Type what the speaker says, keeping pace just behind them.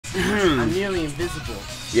I'm nearly invisible.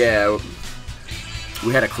 Yeah,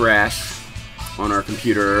 we had a crash on our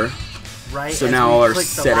computer. Right. So now all our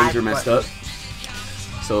settings are messed up.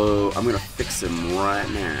 So I'm gonna fix them right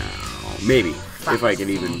now. Maybe, if I can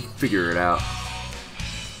even figure it out.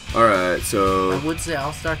 Alright, so... I would say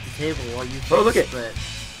I'll start the table while you fix oh, look it. But...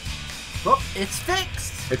 oh, it's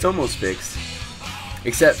fixed! It's almost fixed.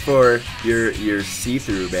 Except for your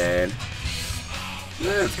see-through bed.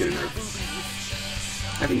 That's good enough.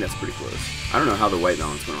 I think that's pretty close. I don't know how the white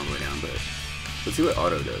balance went all the way down, but let's see what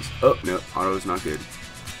auto does. Oh, no, auto is not good.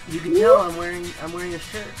 You can tell I'm wearing a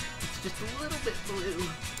shirt. It's just a little bit blue.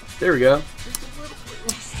 There we go. Just a little blue.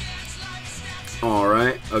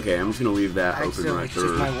 Alright, okay, I'm just gonna leave that I open right there.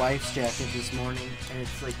 took my wife's jacket this morning, and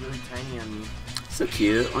it's like really tiny on me. So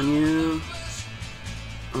cute on you.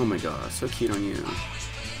 Oh my gosh, so cute on you.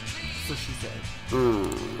 That's what she said.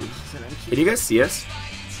 Mm. She said I'm cute. Can you guys see us?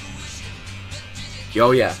 Oh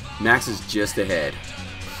yeah, Max is just ahead.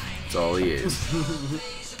 That's all he is.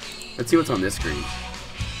 Let's see what's on this screen.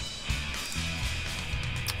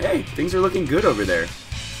 Hey, things are looking good over there.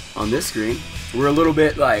 On this screen, we're a little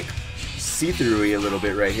bit like see-through-y a little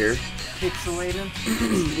bit right here. Pixelated?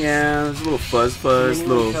 Yeah, there's a little fuzz,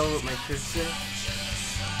 little... tell what my shirt says?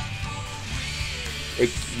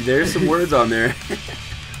 There's some words on there.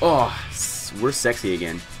 Oh, we're sexy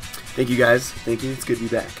again. Thank you guys. Thank you. It's good to be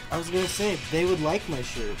back. I was gonna say they would like my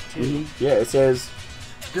shirt too. Mm-hmm. Yeah, it says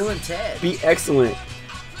Bill and Ted. be excellent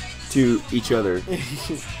to each other.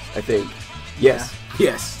 I think. Yes.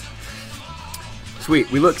 Yeah. Yes. Sweet.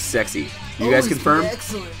 We look sexy. You guys confirm?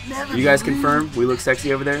 You guys confirm? We look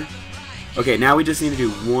sexy over there? Okay, now we just need to do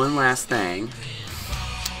one last thing.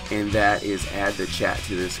 And that is add the chat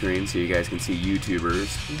to the screen so you guys can see YouTubers.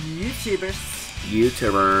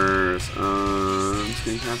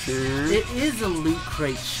 Screen capture. It is a Loot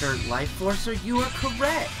Crate shirt, Life Forcer. You are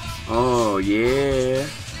correct. Oh, yeah.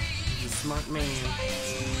 He's a smart man.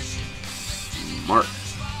 Smart.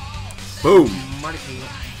 Boom. Smarty.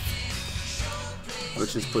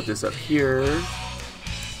 Let's just put this up here.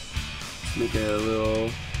 Make a little...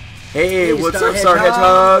 Hey, what's up, Star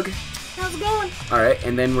Hedgehog? How's it going? Alright,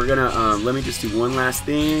 and then we're gonna, let me just do one last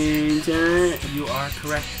thing. You are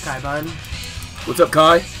correct, Kai Bun. What's up,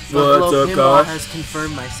 Kai? What's up, Pinball Kai? has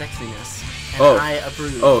confirmed my sexiness, and I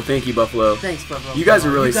approve. Oh, thank you, Buffalo. Thanks, Buffalo. You guys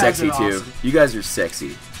are really sexy, too. Awesome. You guys are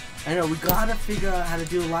sexy. I know, we gotta figure out how to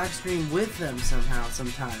do a live stream with them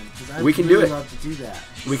sometime. We can do it. I'd love to do that.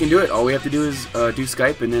 We can do it. All we have to do is do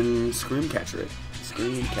Skype and then screen capture it.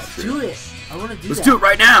 Screen capture. Do it. I want to do that. Let's do it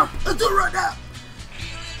right now. Let's do it right now.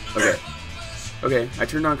 Okay. Okay, I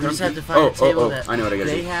turned on. We just have to find a table that I know what I gotta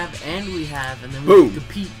they do. have and we have, and then we can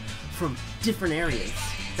compete from different areas.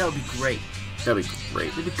 That would be great. That'd be great.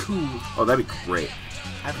 That'd be cool. Oh, that'd be great.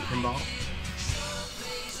 Have a pinball.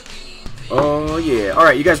 Oh yeah. All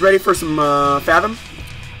right, you guys ready for some Fathom?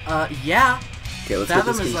 Yeah. Okay, let's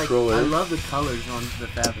Fathom get this is controller. like, I love the colors on the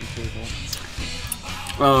Fathom table.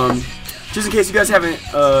 Just in case you guys haven't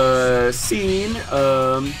seen,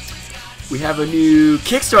 we have a new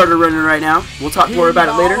Kickstarter running right now. We'll talk more about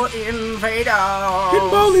it later.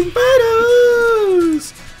 Pinball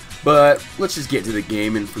Invaders! But let's just get to the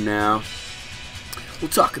gaming for now. We'll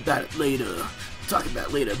talk about it later.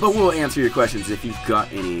 But we'll answer your questions if you've got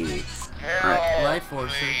any. Alright. Life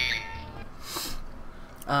Forcer.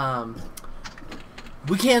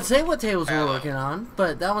 We can't say what tables we're working on,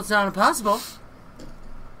 but that one's not impossible.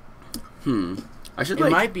 I should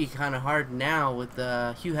It might be kind of hard now with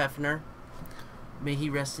Hugh Hefner. May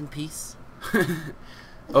he rest in peace.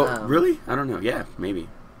 Oh, really? I don't know. Yeah, maybe.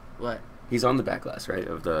 What? He's on the back glass, right?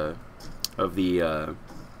 Of the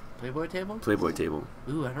Playboy table? Playboy table.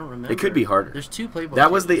 Ooh, I don't remember. It could be harder. There's two Playboy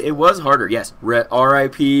That was tables. it was harder, yes.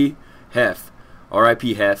 R.I.P. Hef.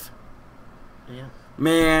 R.I.P. Hef. Yeah.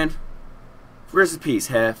 Man. Rest in peace,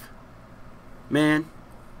 Hef. Man.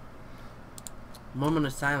 Moment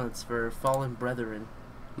of silence for fallen brethren.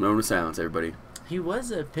 Moment of silence, everybody. He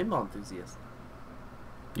was a pinball enthusiast.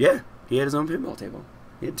 Yeah, he had his own pinball table.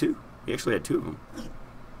 He had two. He actually had two of them.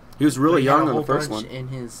 He was really young on the first one. In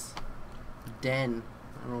his den.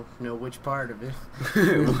 I don't know which part of it.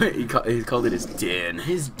 he called it his den.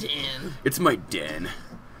 His den. It's my den.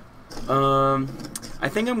 I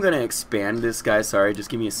think I'm gonna expand this, guys. Sorry, just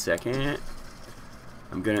give me a second.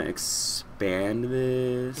 I'm gonna expand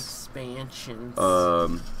this. Expansions.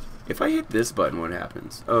 If I hit this button, what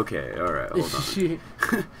happens? Okay, all right, hold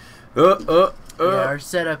on. Yeah, our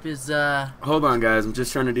setup is Hold on, guys. I'm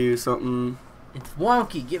just trying to do something. it's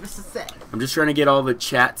wonky. Give us a sec. I'm just trying to get all the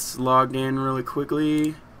chats logged in really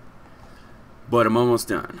quickly. But I'm almost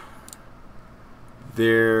done.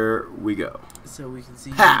 There we go. So we can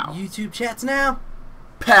see Pow. YouTube chats now.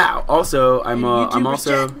 Pow. Also, I'm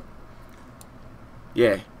also chatting.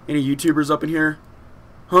 yeah. Any YouTubers up in here?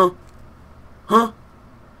 Huh? Huh?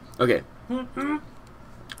 Okay.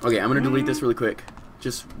 Okay, I'm gonna delete this really quick.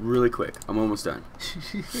 Just really quick. I'm almost done.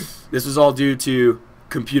 This was all due to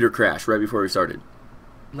computer crash right before we started.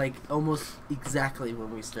 Like almost exactly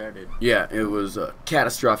when we started. Yeah, it was a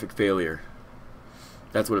catastrophic failure.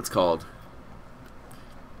 That's what it's called.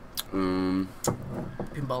 Pinball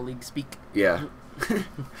League speak. Yeah.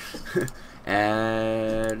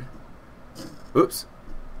 And oops.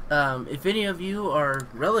 If any of you are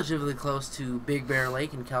relatively close to Big Bear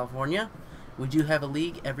Lake in California, we do have a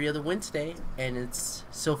league every other Wednesday, and it's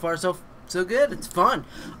so far so good. It's fun.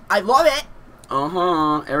 I love it.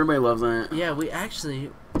 Everybody loves it. Yeah, we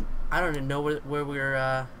actually, I don't even know where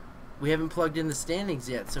we're. We haven't plugged in the standings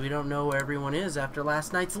yet, so we don't know where everyone is after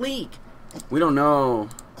last night's league. We don't know.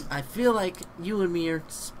 I feel like you and me are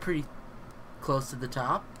pretty close to the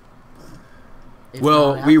top.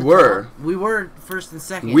 Well, we were. We were first and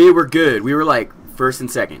second. We were good. We were like first and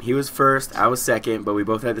second. He was first, I was second, but we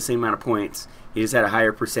both had the same amount of points. He just had a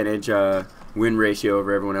higher percentage win ratio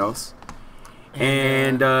over everyone else.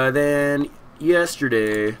 And then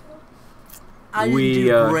yesterday, I didn't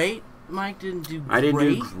do great. Mike didn't do great. I didn't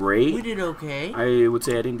do great. We did okay. I would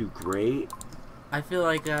say I didn't do great. I feel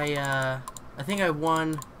like I think I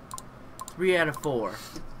won 3 out of 4,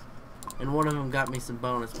 and one of them got me some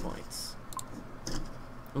bonus points.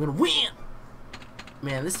 I'm gonna win!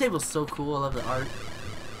 Man, this table's so cool. I love the art.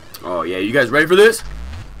 Oh yeah, you guys ready for this?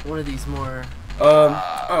 One of these more.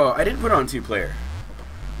 Oh, I didn't put on 2-player.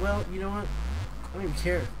 Well, you know what? I don't even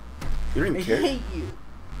care. You don't even care. I hate you.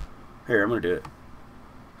 Here, I'm gonna do it.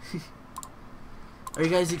 Are you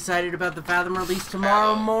guys excited about the Fathom release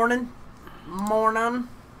tomorrow morning?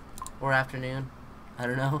 Or afternoon? I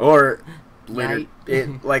don't know. Or later.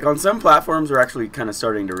 Like on some platforms, we're actually kind of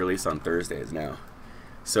starting to release on Thursdays now.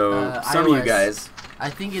 So some iOS, of you guys. I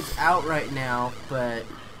think it's out right now, but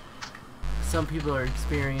some people are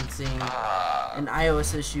experiencing an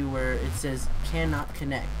iOS issue where it says cannot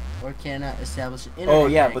connect or cannot establish an internet Oh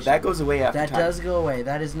yeah, connection. but that goes away after that time. does go away.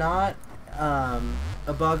 That is not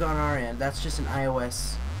a bug on our end. That's just an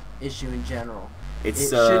iOS issue in general. It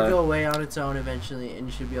should go away on its own eventually, and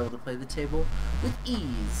you should be able to play the table with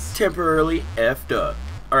ease. Temporarily effed up.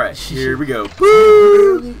 Alright, here we go.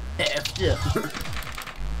 Temporarily effed up.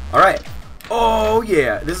 Alright. Oh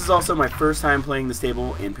yeah. This is also my first time playing this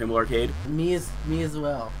table in Pinball Arcade. Me as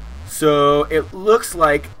well. So it looks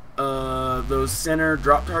like those center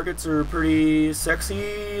drop targets are pretty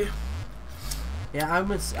sexy. Yeah, I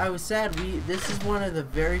was sad. This is one of the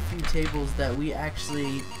very few tables that we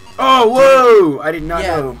actually. Oh whoa! I did not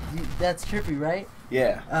know. That's trippy, right?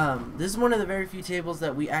 Yeah. This is one of the very few tables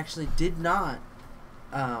that we actually did not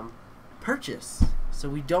purchase. So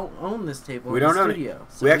we don't own this table in the studio.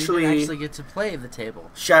 So we actually get to play the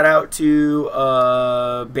table. Shout out to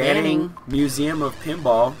Banning Museum of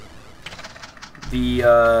Pinball,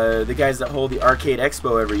 the guys that hold the Arcade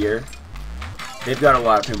Expo every year. They've got a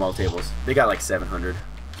lot of pinball tables. They got like 700.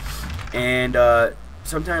 And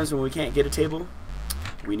sometimes when we can't get a table,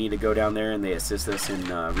 we need to go down there and they assist us in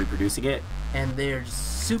reproducing it. And they're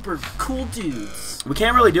super cool dudes. We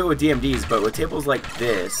can't really do it with DMDs, but with tables like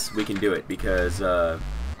this, we can do it because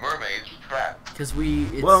Mermaid's Trap. Because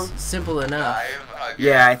it's simple enough.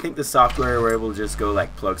 Yeah, I think the software we're able to just go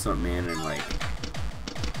like plug something in and like,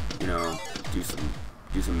 you know, do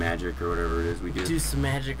some magic or whatever it is we do. Do some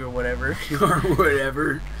magic or whatever. Or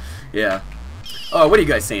whatever. Yeah. Oh, what are you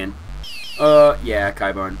guys saying? Yeah,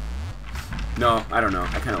 Kaibon. No, I don't know.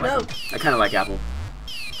 I kind of like I kind of like Apple.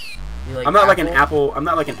 You like I'm not Apple? I'm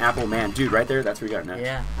not like an Apple man, dude. Right there, that's where you got it now.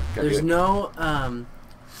 Yeah. There's no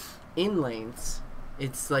in lanes.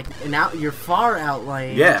 It's like your far out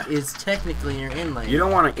lane is technically your in lane. You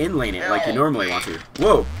don't want to in lane it like you normally want to.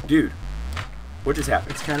 Whoa, dude. What just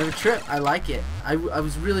happened? It's kind of a trip. I like it. I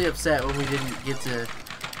was really upset when we didn't get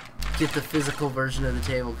the physical version of the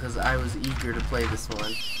table because I was eager to play this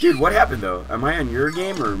one. Dude, what happened though? Am I on your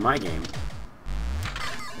game or my game?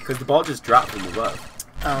 Because the ball just dropped from above.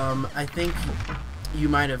 I think you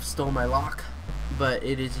might have stole my lock, but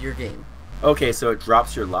it is your game. Okay, so it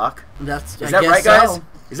drops your lock? Is that right, guys? So.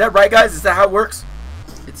 Is that right, guys? Is that how it works?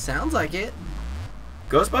 It sounds like it.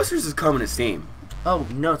 Ghostbusters is coming to Steam. Oh,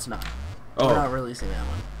 no it's not. Oh. We're not releasing that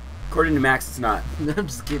one. According to Max, it's not. I'm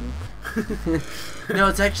just kidding. No,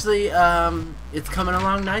 it's actually, it's coming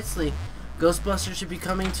along nicely. Ghostbusters should be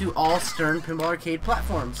coming to all Stern Pinball Arcade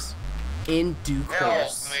platforms in due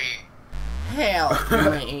course. Help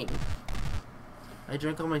me. I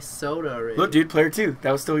drank all my soda already. Look, dude, player 2.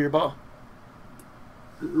 That was still your ball.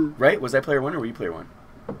 Right? Was I player 1 or were you player 1?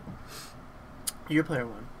 You're player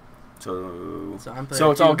 1. So I'm player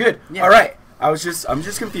so it's 2. all good. Yeah. All right. I'm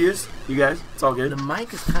just confused. You guys, it's all good. The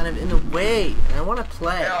mic is kind of in the way, and I want to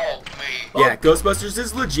play. Help me. Yeah, Ghostbusters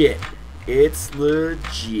is legit. It's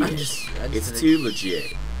legit. I just It's too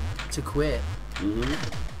legit. to quit.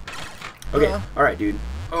 Okay. Yeah. All right, dude.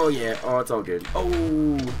 Oh yeah. Oh, it's all good.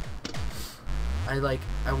 Oh.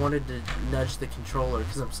 I wanted to nudge the controller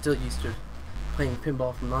because I'm still used to playing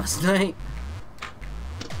pinball from last night.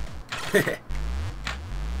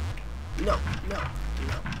 No.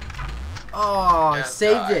 Oh, I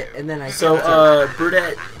saved it, and then I So, saved it.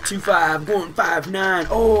 Burdette 25159.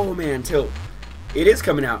 Oh man, Tilt. It is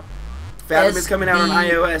coming out. Fathom is coming out on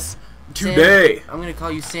iOS today. I'm gonna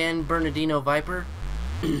call you San Bernardino Viper.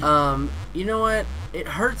 You know what? It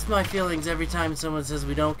hurts my feelings every time someone says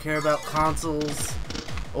we don't care about consoles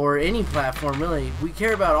or any platform, really. We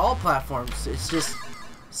care about all platforms. It's just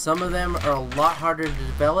some of them are a lot harder to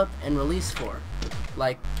develop and release for.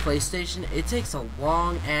 Like PlayStation, it takes a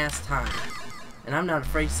long ass time. And I'm not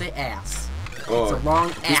afraid to say ass. Oh, it's a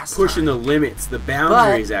long he's ass pushing time. the limits, the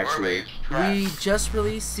boundaries, But actually. we just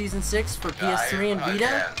released Season 6 for PS3 and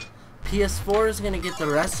Vita. PS4 is going to get the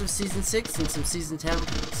rest of Season 6 and some Season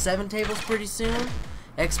 7 tables pretty soon.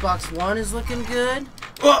 Xbox One is looking good.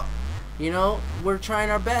 Oh! You know, we're trying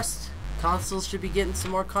our best. Consoles should be getting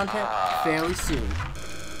some more content fairly soon.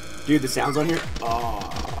 Dude, the sounds on here. Oh.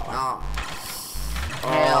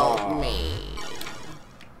 Help me.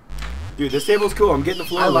 Dude, this table's cool. I'm getting the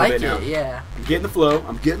flow I a little like bit now. it, yeah. I'm getting the flow.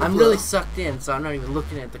 I'm getting the I'm flow. really sucked in, so I'm not even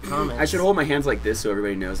looking at the comments. I should hold my hands like this so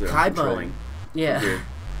everybody knows that I'm controlling. Yeah. Here.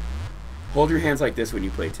 Hold your hands like this when you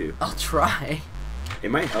play too. I'll try. It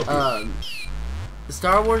might help you. The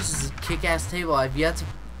Star Wars is a kick-ass table. I've yet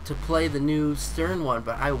to play the new Stern one,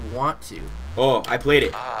 but I want to. Oh, I played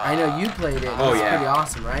it. I know you played it. Oh, It's yeah. pretty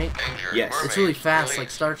awesome, right? Yes. It's really fast, like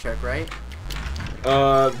Star Trek, right?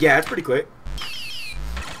 Yeah, it's pretty quick.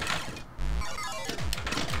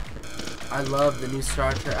 I love the new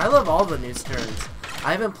Star Trek. I love all the new Sterns.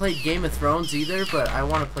 I haven't played Game of Thrones either, but I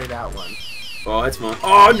want to play that one. Oh, it's fun.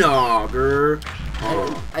 Oh, no, girl.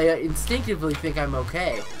 Oh. I instinctively think I'm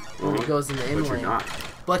okay when it goes in the But inlane. you're not.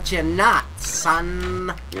 But you're not,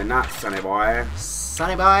 son. You're not, sonny boy.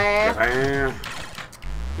 Sonny boy. Yes,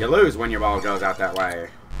 you lose when your ball goes out that way.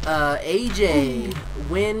 AJ,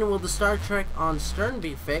 when will the Star Trek on Stern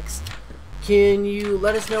be fixed? Can you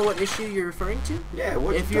let us know what issue you're referring to? Yeah,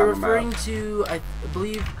 what If you you're talking referring about? to, I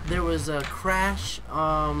believe there was a crash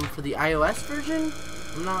for the iOS version.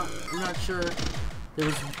 I'm not sure.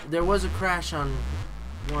 There was a crash on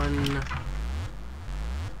one.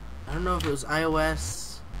 I don't know if it was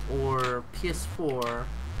iOS or PS4,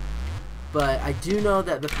 but I do know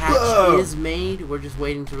that the patch is made. We're just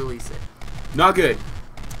waiting to release it Not good.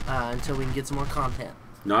 until we can get some more content.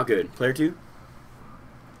 Not good. Player 2?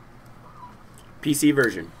 PC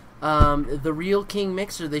version. The Real King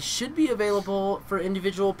Mixer, they should be available for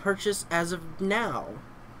individual purchase as of now.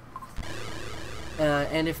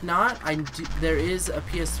 And if not, there is a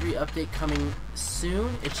PS3 update coming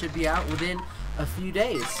soon. It should be out within a few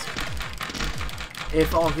days,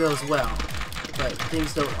 if all goes well. But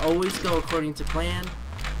things don't always go according to plan.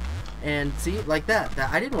 And see, like that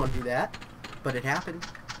I didn't want to do that, but it happened.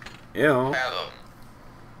 Ew. Fathom.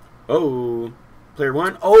 Oh. Player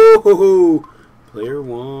 1? Oh! Player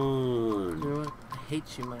 1. You know what? I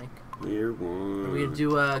hate you, Mike. Player 1. Are we gonna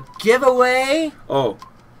do a giveaway? Oh.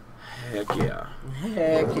 Heck yeah.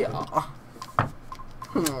 Heck yeah.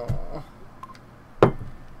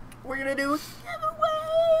 We're gonna do a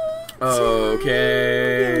giveaway.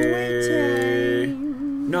 Okay.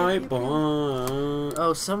 Nightbomb.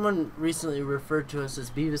 Oh, someone recently referred to us as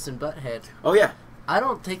Beavis and Butthead. Oh, yeah. I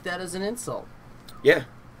don't take that as an insult. Yeah.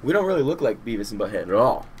 We don't really look like Beavis and Butthead at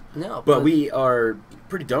all. No. But we are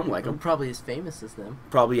pretty dumb like I'm them. probably as famous as them.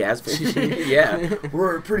 Probably as famous. Yeah.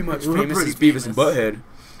 We're pretty much We're famous pretty as Beavis and famous. Butthead.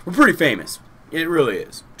 We're pretty famous. It really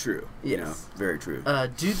is. True. You know, Yes. very true.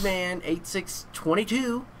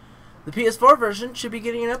 DudeMan8622. The PS4 version should be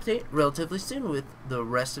getting an update relatively soon with the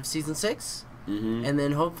rest of Season 6. Mm-hmm. And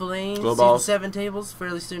then hopefully Glow Season balls. 7 tables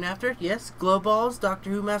fairly soon after. Yes, Glow Balls, Doctor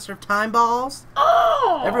Who Master of Time balls.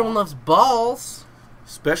 Oh! Everyone loves balls.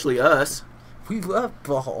 Especially us. We love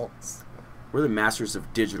balls. We're the masters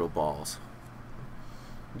of digital balls.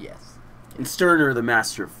 Yes. And Sterner, the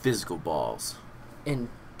master of physical balls. And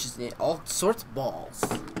just all sorts of balls.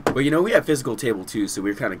 But you know, we have physical table too, so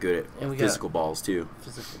we're kind of good And we at got- physical balls too.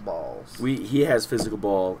 Physical balls. He has physical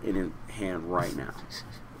ball in his hand right now.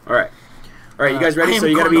 All right, you guys ready? I am So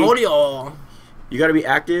you gotta Cornholio. be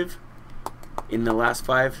active in the last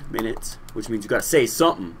 5 minutes, which means you gotta say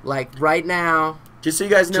something. Like right now. Just so you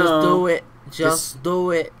guys know. Just do it. Just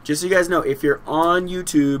do it. Just so you guys know, if you're on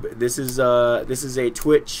YouTube, this is a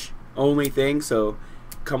Twitch only thing. So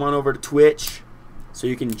come on over to Twitch so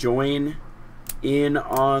you can join in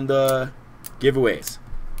on the giveaways.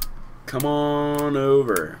 Come on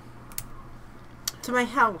over to my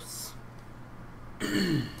house.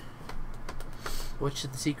 What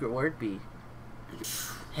should the secret word be?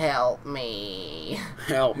 Help me.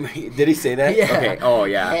 Help me. Did he say that? Yeah. Okay. Oh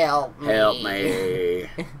yeah. Help me. Help me.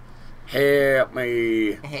 Help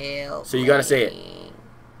me. Help. So you gotta say it.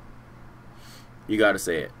 You gotta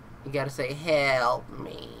say it. You gotta say help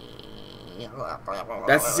me.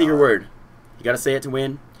 That's the secret word. You gotta say it to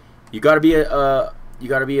win. You gotta be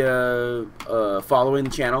following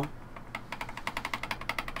the channel.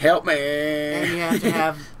 Help me. And you have to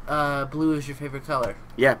have blue is your favorite color.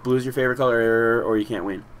 Yeah, blue is your favorite color, or you can't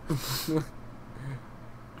win.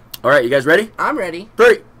 All right, you guys ready? I'm ready.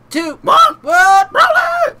 3, 2, 1. what? Roll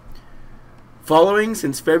it. Following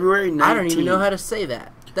since February 19th. I don't even know how to say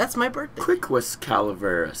that. That's my birthday. Quiquus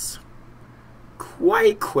Calaveras.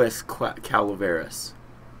 Quiquus Calaveras.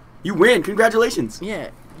 You win. Congratulations. Yeah,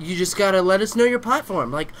 you just gotta let us know your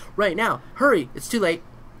platform. Like right now. Hurry, it's too late.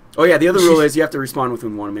 Oh yeah, the other rule is you have to respond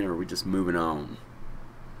within 1 minute, or we're just moving on.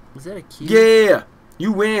 Is that a key? Yeah,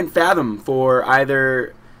 you win Fathom for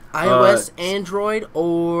either iOS, Android,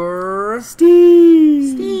 or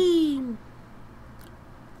Steam. Steam.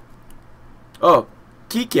 Oh,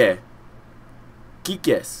 Kike.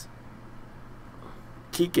 Kikes.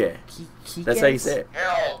 Kike. That's how you say it.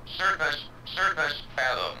 Help, surface,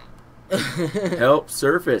 fathom. Help,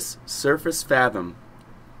 surface Fathom.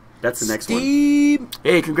 That's the next Steam. one.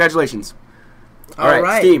 Hey, congratulations. All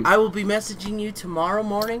right, Steam. I will be messaging you tomorrow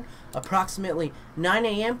morning, approximately 9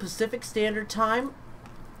 a.m. Pacific Standard Time,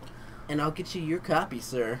 and I'll get you your copy,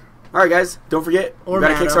 sir. All right, guys, don't forget. Or we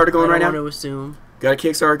got a Kickstarter going right now. I don't want to assume. Got a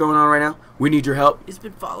Kickstarter going on right now. We need your help. He's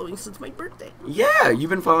been following since my birthday. Yeah,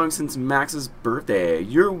 you've been following since Max's birthday.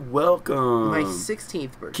 You're welcome. My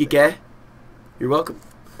 16th birthday. Kike, you're welcome.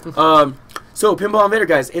 So Pinball Invader,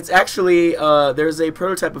 guys, it's actually there's a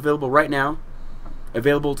prototype available right now,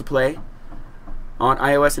 available to play on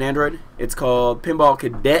iOS and Android. It's called Pinball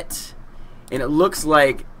Cadet, and it looks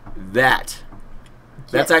like that.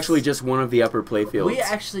 That's Yes. actually just one of the upper playfields. We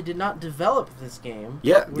actually did not develop this game.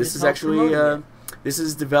 Yeah, We're this just is help actually promoting it. this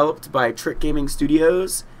is developed by Trick Gaming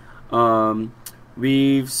Studios.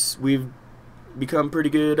 We've become pretty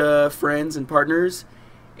good friends and partners,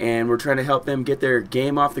 and we're trying to help them get their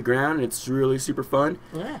game off the ground. And it's really super fun.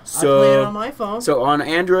 Yeah, So, I play it on my phone. So on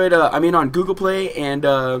Android, on Google Play, and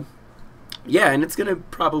yeah, and it's gonna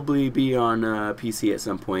probably be on PC at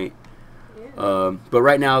some point. Yeah. But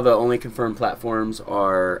right now, the only confirmed platforms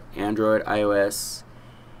are Android, iOS,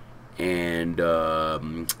 and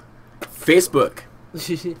Facebook.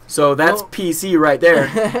 So that's Well- PC right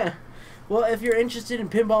there. Well, if you're interested in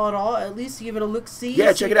pinball at all, at least give it a look-see.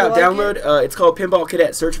 Yeah, see check if it out. you like Download. it. It's called Pinball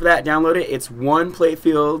Cadet. Search for that. Download it. It's one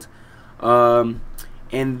playfield.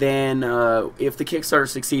 And then if the Kickstarter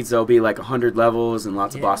succeeds, there'll be like 100 levels and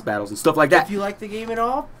lots of boss battles and stuff like that. If you like the game at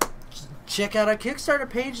all, check out our Kickstarter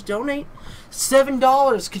page. Donate.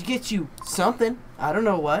 $7 could get you something. I don't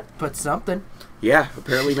know what, but something. Yeah,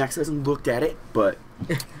 apparently Max hasn't looked at it, but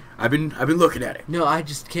I've been looking at it. No, I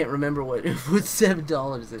just can't remember what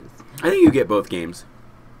 $7 is. I think you get both games.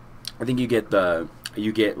 I think you get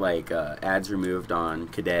ads removed on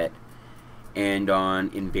Cadet and on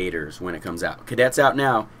Invaders when it comes out. Cadet's out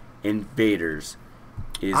now. Invaders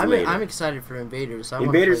is later. I'm excited for Invaders.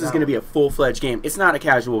 Invaders is going to be a full-fledged game. It's not a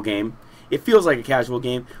casual game. It feels like a casual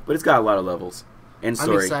game, but it's got a lot of levels and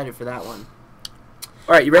story. I'm excited for that one.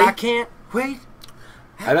 All right, you ready? I can't wait.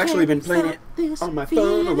 I've actually been playing it on my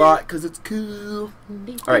phone a lot because it's cool.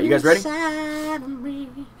 All right, you guys ready?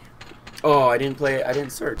 Oh, I didn't play it. I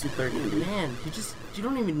didn't start a two-player game, dude. Man, you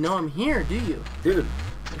don't even know I'm here, do you? Dude.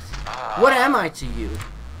 What am I to you?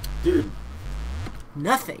 Dude.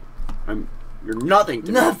 Nothing. You're nothing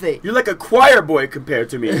to me. Nothing. You're like a choir boy compared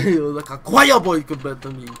to me. You're like a choir boy compared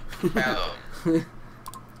to me. Fathom.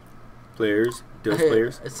 Players. Those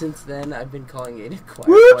players. Since then, I've been calling it a choir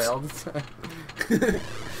Whoops. boy all the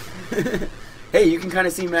time. Hey, you can kind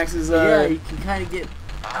of see Max's. Yeah, you can kind of get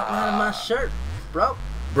outline of my shirt, bro.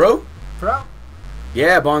 Bro? Bro.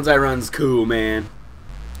 Yeah, Bonsai Run's cool, man.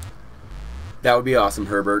 That would be awesome,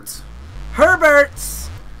 Herberts. Herberts.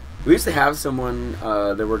 We used to have someone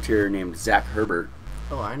that worked here named Zach Herbert.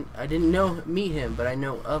 Oh, I didn't meet him, but I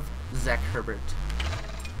know of Zach Herbert.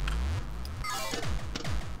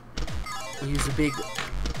 He was a big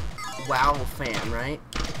WoW fan, right?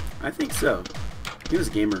 I think so. He was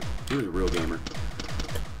a gamer. He was a real gamer.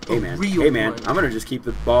 Hey man. Real Hey man. one. I'm gonna just keep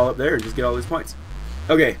the ball up there and just get all these points.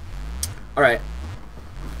 Okay. All right.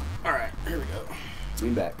 All right. Here we go.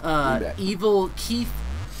 Lean back. Lean back. Evil Keith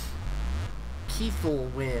will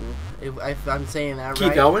win. If I'm saying that right.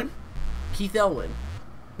 Keith Elwin? Keith Elwin.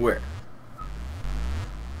 Where?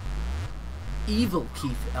 Evil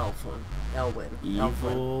Keith Elwin. Elwin.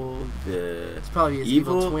 It's probably his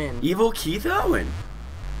evil twin. Evil Keith Elwin.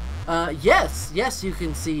 Yes, you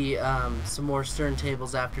can see some more Stern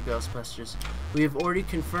tables after Ghostbusters. We have already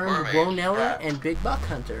confirmed Wonella and Big Buck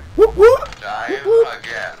Hunter. Whoop whoop. Dive Whoop, whoop.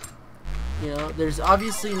 again. You know, there's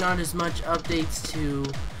obviously not as much updates to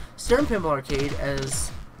Stern Pinball Arcade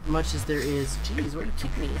as much as there is. Jeez, where did you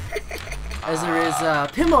kick me? As there is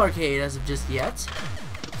Pinball Arcade as of just yet,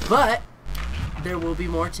 but there will be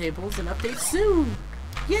more tables and updates soon.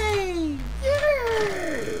 Yay!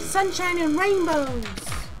 Yay! Sunshine and rainbows.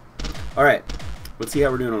 All right, let's see how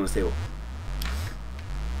we're doing on this table.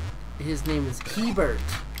 His name is Hebert.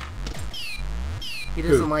 He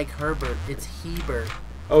doesn't like Herbert. It's Hebert.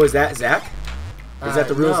 Oh, is that Zach? Is that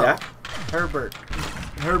the real no. Zach? Herbert.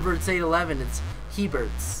 Herbert's 811. It's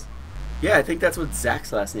Hebert's. Yeah, I think that's what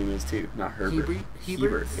Zach's last name is too, not Herbert.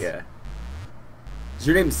 Hebert? Yeah. Is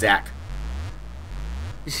your name Zach?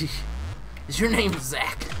 Is your name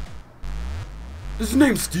Zach? Is his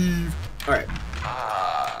name Steve? All right.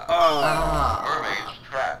 Mermaid's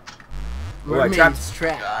trapped. Oh, I Mermaid's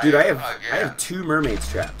trapped. Dive Dude, I again. have 2 mermaids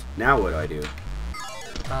trapped. Now what do I do?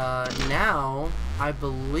 Now I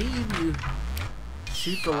believe you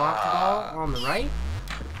shoot the locked ball on the right.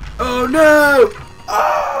 Oh no!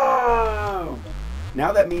 Oh!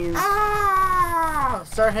 Now that means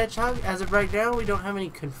Star Hedgehog. As of right now, we don't have any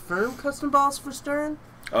confirmed custom balls for Stern.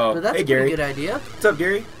 oh, But that's hey a pretty Gary. good idea. What's up,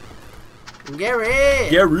 Gary? Gary.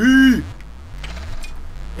 Gary.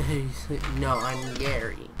 No, I'm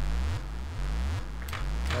Gary.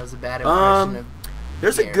 That was a bad impression of.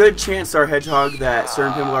 There's a Gary. good chance, Star Hedgehog, that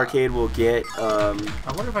Stern Pinball Arcade will get I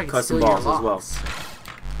wonder if I can custom steal balls your as well. locks.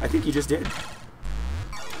 I think you just did.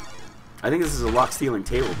 I think this is a lock stealing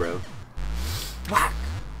table, bro. Whack.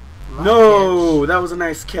 Lock No, catch. that was a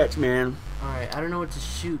nice catch, man. Alright, I don't know what to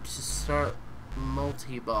shoot to start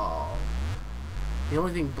multi-ball. The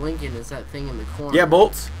only thing blinking is that thing in the corner. Yeah,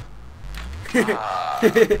 bolts.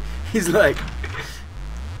 He's like,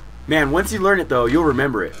 man, once you learn it though, you'll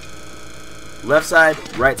remember it. Left side,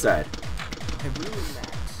 right side. I ruined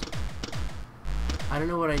that. I don't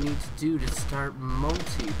know what I need to do to start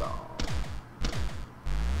multi-ball.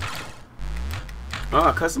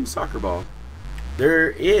 Oh, custom soccer ball.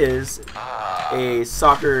 There is a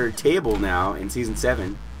soccer table now in season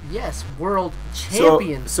 7. Yes, world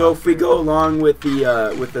champion. So if we go along with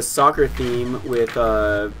the soccer theme with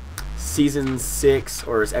season 6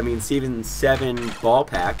 or season 7 ball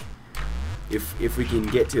pack, if we can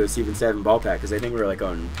get to a season 7 ball pack, because I think we're like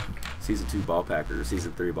on season 2 ball pack or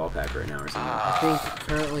season 3 ball pack right now or something. I think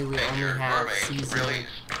currently we only Danger, have mermaids season. released.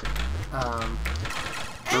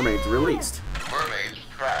 Mermaids released. Mermaid's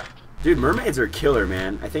trapped. Dude, mermaids are killer,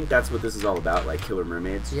 man. I think that's what this is all about, like killer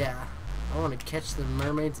mermaids. Yeah, I want to catch the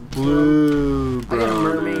mermaids and kill 'em. Blue, I got a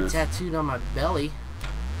mermaid bonus. tattooed on my belly.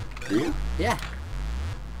 Do you? Yeah.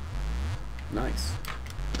 Nice.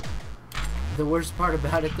 The worst part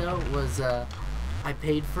about it though was I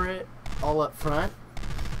paid for it all up front,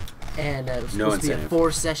 and it was No supposed to be a incentive.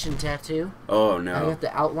 4-session tattoo. Oh I no. got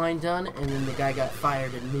the outline done, and then the guy got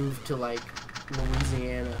fired and moved to like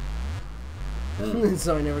Louisiana.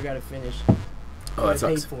 So I never got it finished. Oh, I that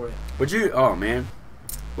paid sucks. for it. Would you? Oh man.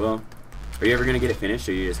 Well, are you ever gonna get it finished,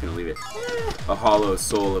 or are you just gonna leave it? A hollow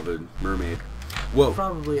soul of a mermaid. Whoa.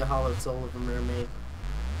 Probably a hollow soul of a mermaid.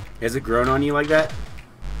 Has it grown on you like that?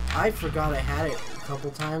 I forgot I had it a couple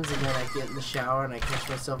times, and then I get in the shower and I catch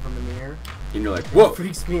myself in the mirror. And you're like, It whoa.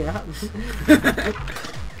 freaks me out.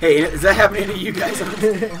 Hey, is that happening to you guys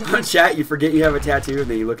on chat? You forget you have a tattoo, and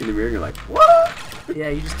then you look in the mirror and you're like, what? Yeah,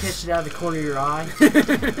 you just catch it out of the corner of your eye.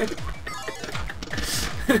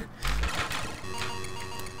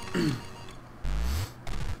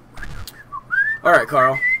 All right,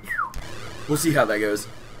 Carl. We'll see how that goes.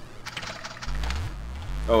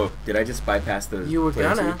 Oh, did I just bypass the? You were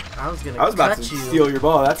player gonna. two? I was gonna I was about cut to you. steal your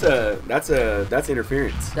ball. That's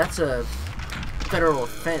interference. That's a federal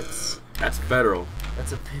offense. That's federal.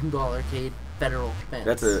 That's a pinball arcade federal offense.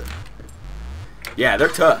 That's a. Yeah, they're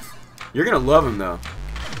tough. You're gonna love them though.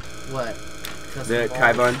 What? The Custom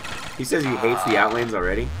Kai balls. Bun. He says he hates the outlanes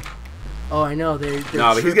already. Oh, I know. They're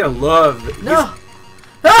No, but he's gonna trippy. love. No.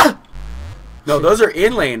 Ah! No, those are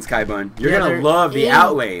in-lanes, Kai Bun. You're Yeah, gonna they're love the in-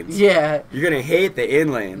 outlanes. Yeah. You're gonna hate the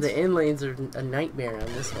in-lanes. The in lanes are a nightmare on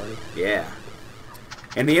this one. Yeah.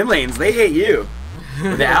 And the in lanes, they hate you.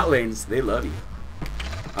 The out lanes, they love you.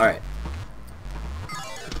 Alright.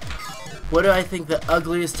 What do I think the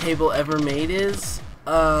ugliest table ever made is?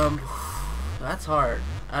 That's hard.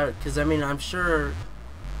 Because, I mean, I'm sure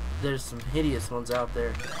there's some hideous ones out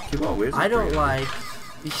there. I don't like...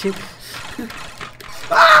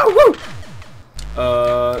 Ah, woo!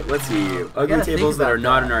 Let's see. Ugly tables that are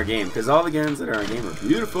not in our game. Because all the games that are in our game are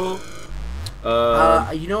beautiful.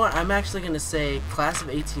 You know what? I'm actually going to say Class of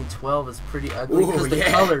 1812 is pretty ugly because the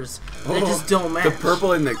colors, they just don't match. The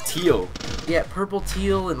purple and the teal. Yeah, purple,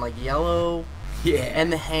 teal, and like yellow. Yeah.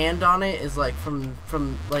 And the hand on it is like from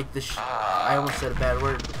like the I almost said a bad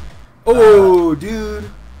word. Oh, dude.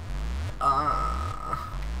 I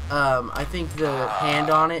think the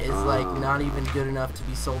hand on it is like not even good enough to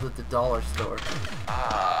be sold at the dollar store.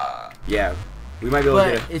 Yeah. We might be able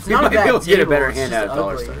to get a better hand at a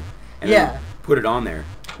dollar store. And then put it on there.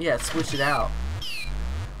 Yeah, switch it out.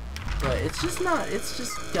 But it's just not. It's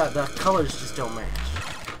just got the colors just don't match.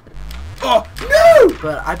 Oh no!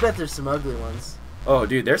 But I bet there's some ugly ones. Oh,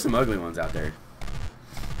 dude, there's some ugly ones out there.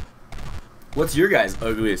 What's your guys'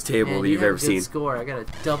 ugliest table that you've ever seen? Score. I got a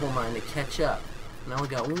double mine to catch up. Now we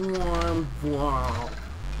got one. Wow.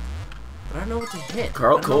 But I don't know what to hit.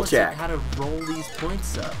 Carl I don't know Kolchak. how to roll these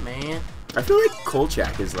points up, man. I feel like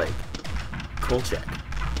Kolchak is like Kolchak.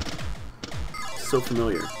 So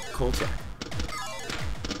familiar. Kolchak.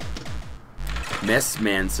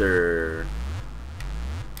 Messmancer.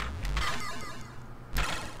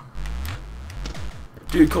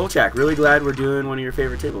 Dude, Kolchak, really glad we're doing one of your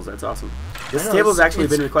favorite tables. That's awesome. This table's actually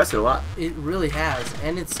been requested a lot. It really has,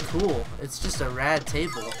 and it's cool. It's just a rad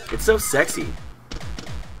table. It's so sexy.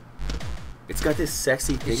 It's got this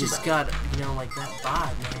sexy thing. It's just got, you know, like that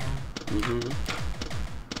vibe, man. Mm-hmm.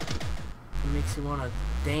 It makes you want to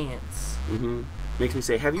dance. Mm-hmm. Makes me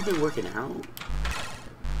say, have you been working out?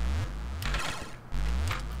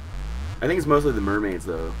 I think it's mostly the mermaids,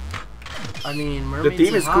 though. I mean, mermaids the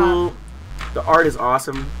theme is hot. cool. The art is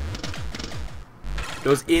awesome.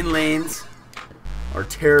 Those in lanes are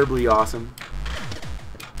terribly awesome.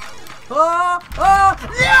 Oh,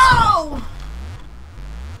 no!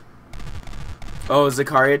 Oh,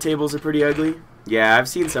 Zakaria tables are pretty ugly. Yeah, I've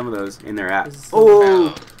seen some of those in their app.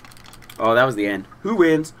 Oh, that was the end. Who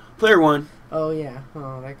wins? Player 1. Oh yeah.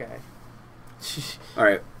 Oh, that guy. All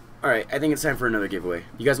right. I think it's time for another giveaway.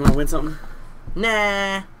 You guys want to win something?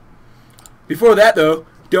 Nah. Before that, though,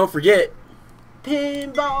 don't forget.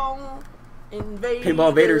 Pinball invaders. Pinball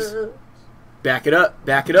invaders. Back it up.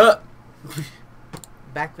 Back it up.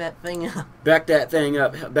 Back that thing up. Back that thing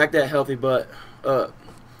up. Back that healthy butt up.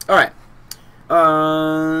 All right.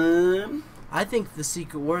 I think the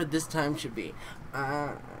secret word this time should be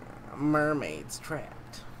mermaids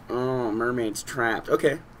trapped. Oh, mermaids trapped.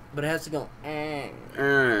 Okay. But it has to go.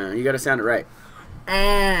 You got to sound it right.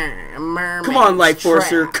 Mermaids Come on, Life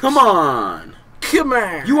Forcer. trapped. Come on. Come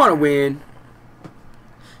on. You want to win.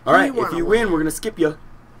 All right. If you win, we're going to skip you.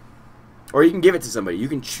 Or you can give it to somebody. You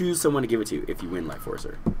can choose someone to give it to if you win Life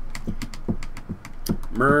Forcer.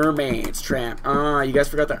 Mermaids trapped. You guys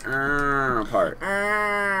forgot the part.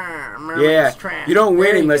 Mermaids trapped. You don't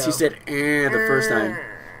win unless you said the first time.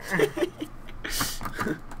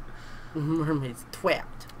 Mermaids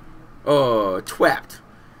twapped. Oh, twapped.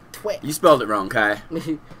 Twapped. You spelled it wrong, Kai.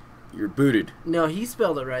 You're booted. No, he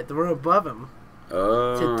spelled it right. The one above him.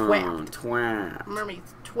 Oh, twapped. Twapped.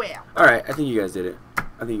 Mermaids twapped. All right, I think you guys did it.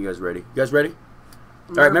 I think you guys ready. You guys ready?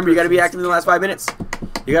 All right, remember you got to be active in the last 5 minutes.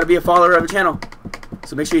 You got to be a follower of the channel.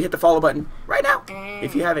 So make sure you hit the follow button right now.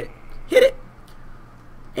 If you have it, hit it.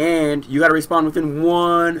 And you got to respond within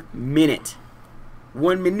 1 minute.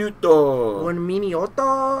 1 minuto. 1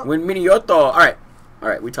 minuto. 1 minuto. All right. All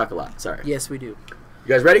right, we talk a lot. Sorry. Yes, we do. You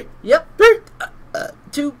guys ready? Yep. 3,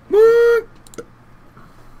 2. 1.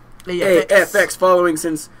 AFX following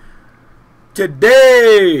since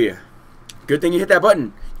today. Good thing you hit that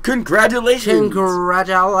button. Congratulations.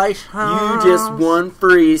 Congratulations. You just won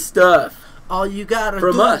free stuff. All you gotta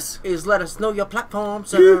from do us is let us know your platform,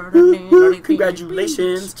 sir.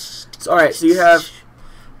 Congratulations. All right, so you have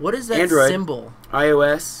what is that Android, symbol?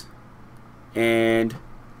 iOS, and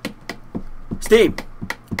Steam.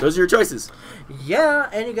 Those are your choices. Yeah,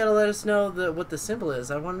 and you gotta let us know what the symbol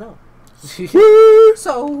is. I want to know. Woo!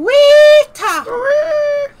 Sweet.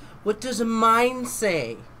 What does mine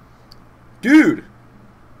say? Dude.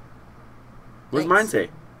 What does mine say?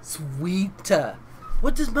 Sweet.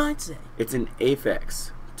 What does mine say? It's an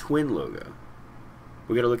Aphex twin logo.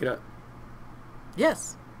 We gotta look it up.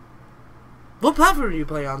 Yes. What platform do you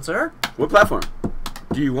play on, sir? What platform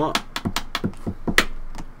do you want?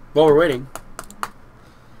 While we're waiting.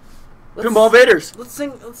 Pinball Invaders. Let's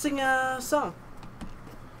sing a song.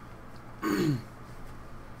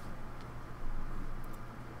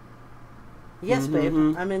 Yes, babe.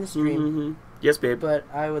 I'm in the stream. Yes, babe. But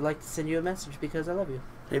I would like to send you a message because I love you.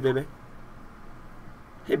 Hey, baby.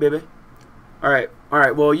 Hey, baby. All right.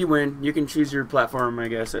 Well, you win. You can choose your platform, I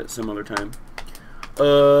guess, at some other time.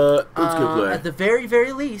 Let's go play. At the very,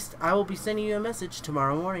 very least, I will be sending you a message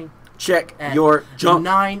tomorrow morning. Check at your junk.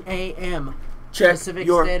 9 a.m. Check Pacific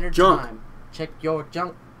your Standard junk. Time. Check your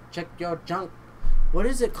junk. Check your junk. What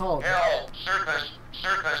is it called? Hell, surface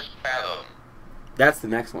fathom. That's the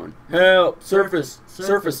next one. Help! Surface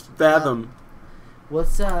fathom.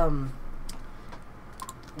 What's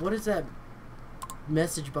what is that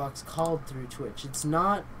message box called through Twitch? It's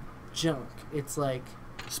not junk. It's like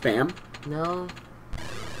Spam? no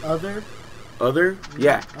other. Other?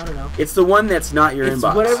 Yeah. I don't know. It's the one that's not your It's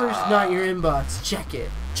inbox. whatever's not your inbox. Check it.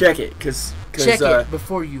 Check it, cause Check it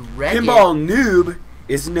before you wreck Pinball it. Noob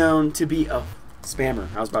is known to be a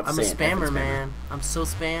spammer. I was about to I'm say a it. spammer, man. I'm so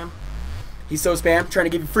spam. He's so spam, trying to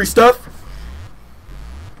give you free stuff.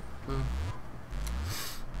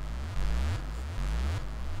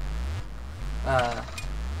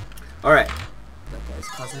 All right. That guy's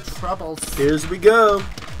causing troubles. Here we go.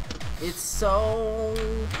 It's so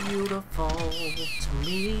beautiful to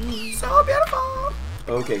me. So beautiful.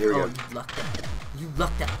 Okay, here we Oh, go. you lucked out. You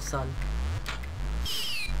lucked out, son.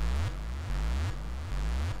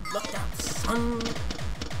 Lucked out, son.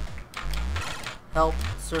 Help.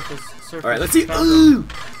 Surface. All right, let's see. Fathom. Ooh.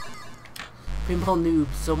 Pinball noob.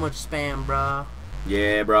 So much spam, bruh.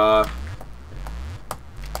 Yeah, brah.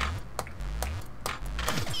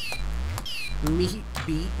 Meat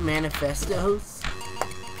beat manifestos.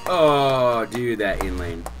 Oh, dude, that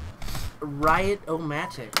inlane.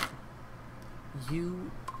 Riot-o-matic.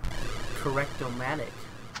 You correct-o-matic.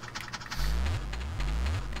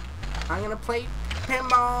 I'm gonna play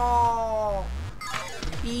pinball!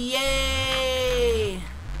 Yay!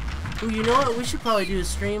 Ooh, you know what? We should probably do a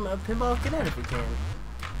stream of Pinball Cadet if we can.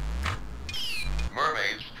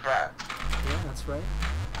 Mermaid's trapped. Yeah, that's right.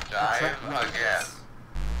 Dive again.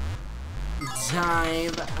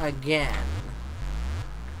 Dive again.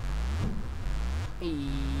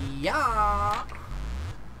 Yeah.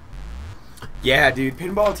 Yeah, dude,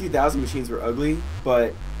 Pinball 2000 machines were ugly,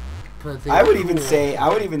 but But I would even cool.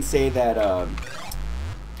 say that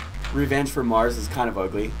Revenge for Mars is kind of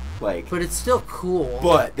ugly. Like, But it's still cool.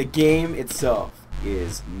 but the game itself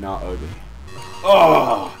is not ugly.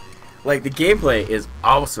 Oh, like the gameplay is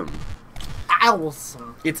awesome.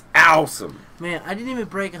 Awesome. It's awesome. Man, I didn't even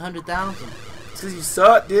break 100,000. It's because you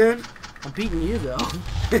suck, dude. I'm beating you though.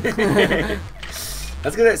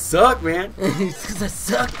 That's because I suck, man. It's because I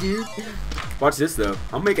suck, dude. Watch this though.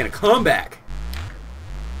 I'm making a comeback.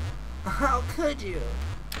 How could you?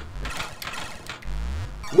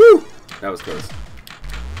 Woo! That was close.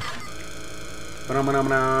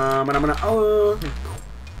 Oh.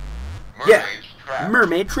 Yeah, Mermaid's trapped.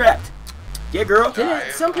 mermaid trapped. Yeah, girl.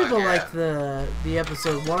 Some people again. like the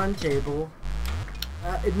episode 1 table.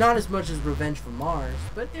 Not as much as Revenge for Mars,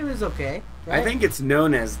 but it was okay. Right? I think it's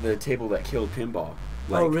known as the table that killed pinball.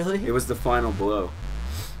 Oh, really? It was the final blow.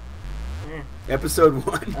 Eh. Episode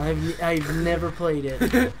 1. I've never played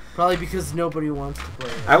it. Probably because nobody wants to play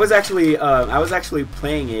it. I was actually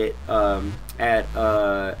playing it at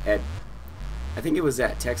I think it was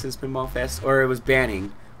at Texas Pinball Fest, or it was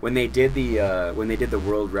Banning when they did the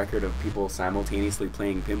world record of people simultaneously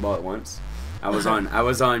playing pinball at once. I was on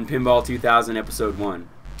Pinball 2000 episode 1.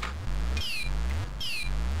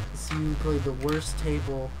 So you played the worst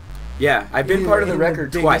table. Yeah, I've been part of the in the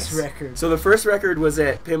record biggest twice. record. So the first record was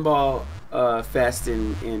at Pinball Fest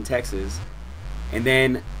in Texas, and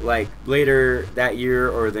then like later that year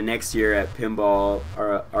or the next year at Pinball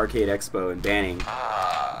Arcade Expo in Banning,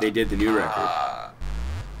 they did the new record.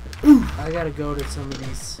 I gotta go to some of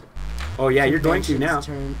these. Oh yeah, you're going to now,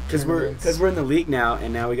 conventions, because we're in the league now,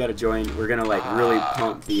 and now we got to join. We're gonna like really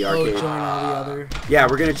pump the arcade. join all the other. Yeah,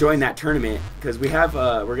 we're gonna join that tournament because we have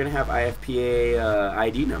we're gonna have IFPA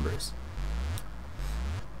ID numbers.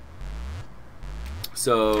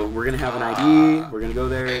 So we're gonna have an ID. We're gonna go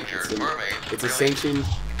there. It's a sanctioned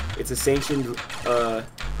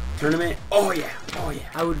tournament. Oh yeah, oh yeah.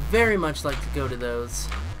 I would very much like to go to those.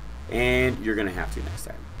 And you're gonna have to next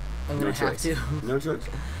time. I'm No gonna have choice. to. No choice.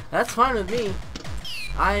 That's fine with me.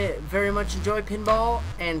 I very much enjoy pinball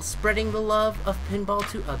and spreading the love of pinball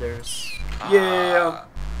to others. Yeah.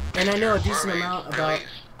 And I know a decent amount about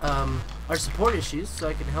our support issues, so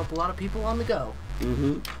I can help a lot of people on the go.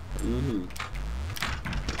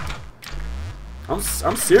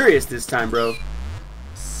 I'm serious this time, bro.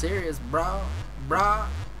 Serious, bro. Brah.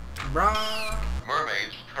 Brah.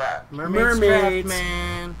 Mermaid's trap. Mermaid's Mermaids. trap,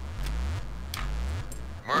 man.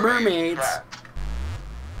 Mermaids. Trap.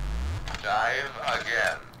 Dive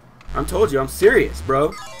again. I'm told you, I'm serious,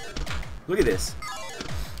 bro. Look at this.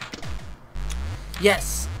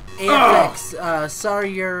 Yes. AFX,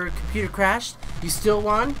 sorry your computer crashed. You still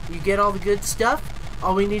won. You get all the good stuff.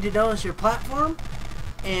 All we need to know is your platform.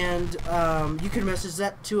 And you can message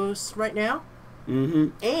that to us right now. Mm-hmm.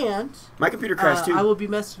 And My computer crashed too. I will be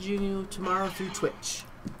messaging you tomorrow through Twitch.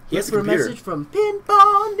 He has a Look for a computer. message from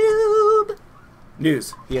Pinball Noob.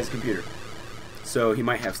 News. He has a computer. So he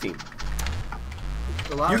might have Steam.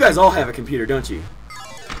 A lot You of guys all have a computer, don't you?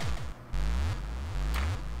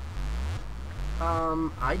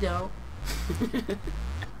 I don't.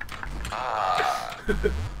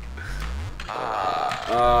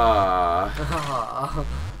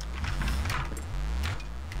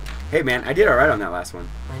 Hey man, I did alright on that last one.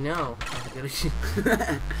 I know.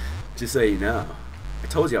 Just so you know. I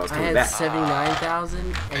told you I was I coming had back.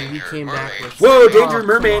 79,000, and you came back with. Whoa, Oh, danger, come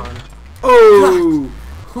mermaid. on. Oh!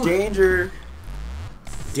 Danger.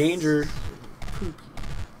 Danger.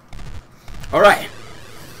 Alright.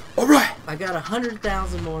 Alright. I got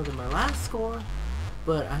 100,000 more than my last score,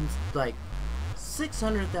 but I'm like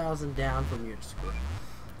 600,000 down from your score.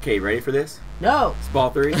 Okay, ready for this? No. It's ball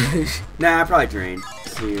 3. Nah, probably drain.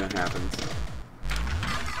 See what happens.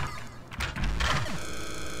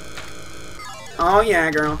 Oh yeah,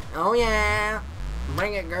 girl. Oh yeah.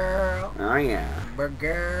 Bring it, girl. Oh yeah. But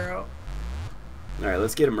girl. Alright,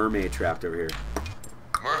 let's get a mermaid trapped over here.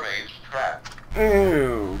 Mermaid's trap.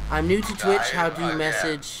 Ew. I'm new to Twitch. How do you Again.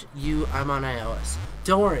 message you? I'm on iOS.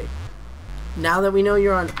 Don't worry. Now that we know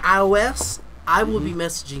you're on iOS, I will be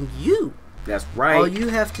messaging you. That's right. All you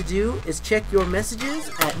have to do is check your messages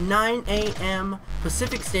at 9 a.m.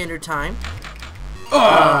 Pacific Standard Time.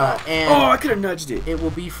 And I could have nudged it. it will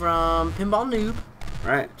be from Pinball Noob.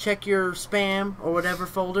 Right. Check your spam or whatever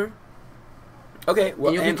folder. Okay.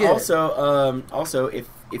 Well, you'll be and good. also,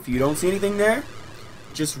 if you don't see anything there,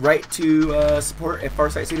 just write to support at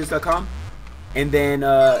FarSightStudios.com, and then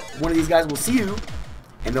one of these guys will see you,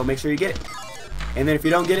 and they'll make sure you get it. And then if you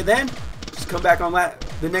don't get it, then just come back on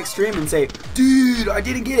the next stream and say, "Dude, I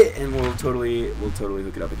didn't get it," and we'll totally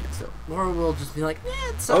hook it up again. So Or we'll just be like,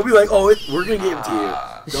 it's I'll be like, "Oh, we're gonna give it to you.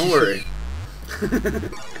 Don't worry."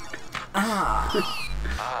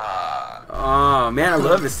 Oh man, I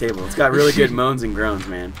love this table. It's got really good moans and groans,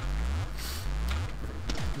 man.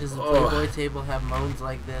 Does the Playboy table have moans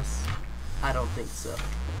like this? I don't think so.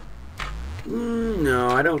 No,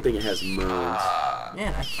 I don't think it has moans.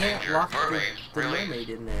 Man, I can't Danger, lock mermaid, the release. mermaid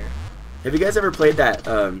in there. Have you guys ever played that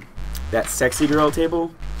that sexy girl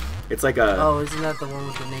table? It's like a Oh, isn't that the one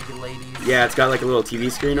with the naked ladies? yeah, it's got like a little TV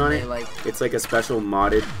screen on They it. like It's like a special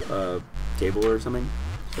modded table or something.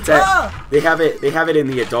 It's at they have it in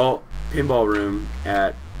the adult pinball room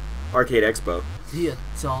at Arcade Expo. the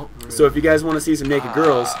adult room. So if you guys want to see some naked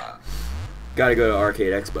girls, gotta go to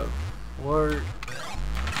Arcade Expo. Or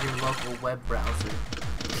your local web browser.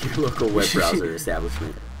 Your local web browser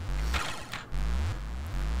establishment.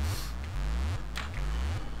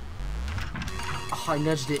 Oh, I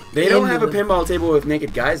nudged it. They don't into have a the- pinball table with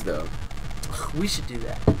naked guys though. We should do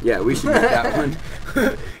that. Yeah, we should make that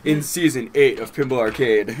one in season 8 of Pinball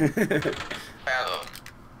Arcade. Fathom.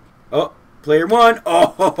 Oh, player 1.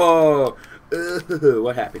 Oh,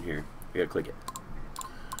 what happened here? I gotta click it.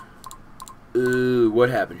 Ooh, what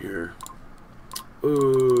happened here?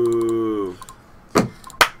 Ooh.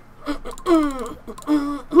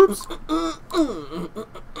 Oops.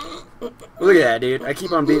 Look at that, dude. I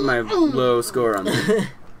keep on beating my low score on that.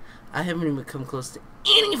 I haven't even come close to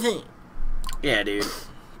anything. Yeah, dude.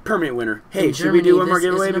 Permanent winner. Hey, In should we do Germany, one more this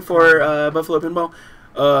giveaway isn't a before problem. Buffalo Pinball?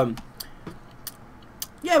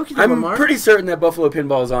 Yeah, we can do one I'm more. pretty certain that Buffalo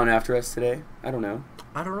Pinball is on after us today. I don't know.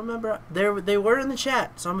 I don't remember. They were in the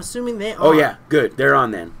chat, so I'm assuming they are. Oh yeah, good. They're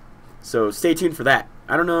on then. So stay tuned for that.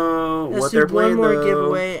 I don't know Let's what do they're playing one more though.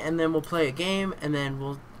 giveaway, and then we'll play a game, and then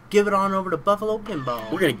we'll give it on over to Buffalo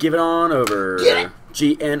Pinball. We're gonna give it on over. Get it?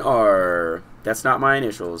 GNR. That's not my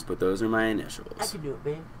initials, but those are my I initials. can do it,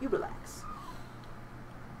 babe. You relax.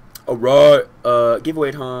 Alright,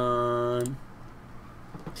 giveaway time.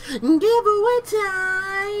 Giveaway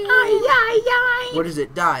time. What is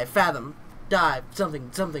it? Dive, fathom, dive, something,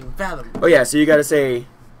 fathom. Oh yeah, so you gotta say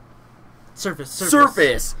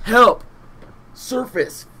Surface. help.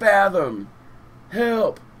 Surface, fathom,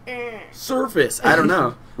 help. Surface. I don't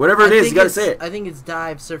know. Whatever it is, you gotta say it. I think it's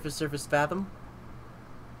dive, surface, fathom.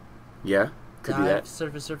 Yeah, could be Dive, that.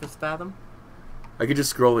 surface, fathom. I could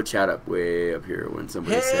just scroll the chat up way up here when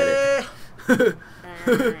somebody said it.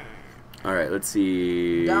 Alright, let's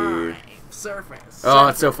see. Dive, surface. Oh,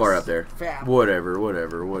 it's so far up there. Fathom.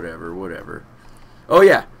 Whatever. Oh,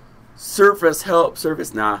 yeah. Surface, help,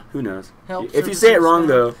 surface. Nah, who knows? Help, if you surface, say it wrong,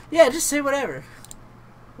 fathom. though. Yeah, just say whatever.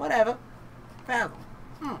 Whatever. Fathom.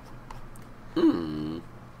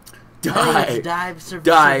 Dive,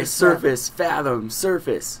 Dive, surface, fathom,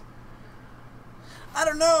 surface. I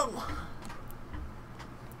don't know.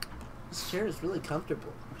 This chair is really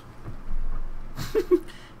comfortable.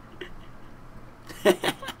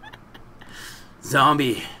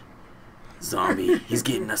 Zombie. He's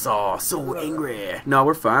getting us all so angry. No,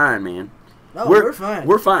 we're fine, man. No, we're fine.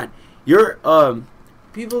 We're fine. You're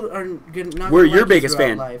People are good. Not we're gonna your like biggest throughout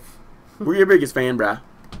fan. Life. We're your biggest fan, bruh.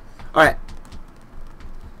 All right.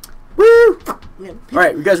 Woo! Yeah, All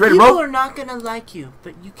right, you guys ready to People roll? are not gonna like you,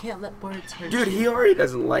 but you can't let words hurt Dude, you. he already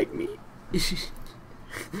doesn't like me.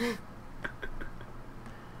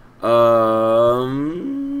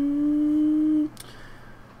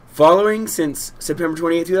 Following since September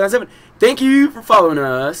 28, 2007. Thank you for following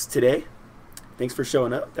us today. Thanks for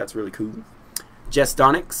showing up. That's really cool. Jess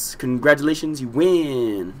Donix, congratulations, you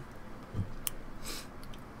win.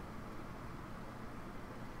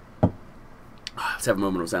 Let's have a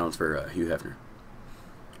moment of silence for Hugh Hefner.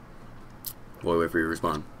 While we wait for you to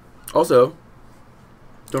respond. Also,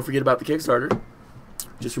 don't forget about the Kickstarter.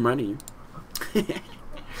 Just reminding you.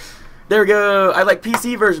 There we go. I'd like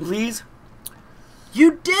PC version, please.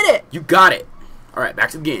 You did it! You got it. All right,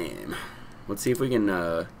 back to the game. Let's see if we can.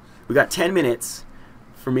 We got 10 minutes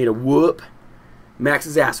for me to whoop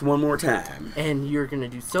Max's ass one more time. And you're gonna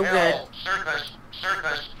do so good. Hell,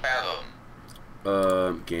 surface,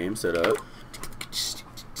 fathom. Game set up.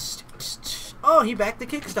 Oh, he backed the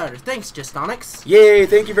Kickstarter. Thanks, Justonics. Yay!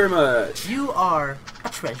 Thank you very much. You are a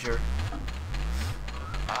treasure.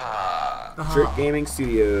 Trick Gaming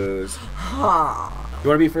Studios. You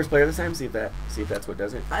want to be first player this time? See if that's what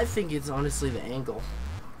does it. I think it's honestly the angle.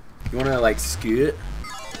 You want to like scoot?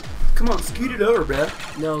 Come on, scoot it over, bruh.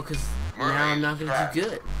 No, because now I'm not gonna do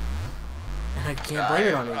good, and I can't blame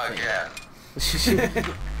it on anything.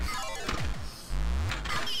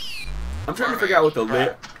 I'm trying to figure out what the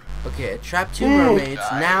lit. Okay, I trapped 2 mermaids.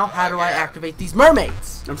 Now, how do I activate these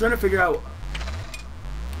mermaids? I'm trying to figure out.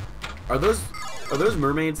 Are those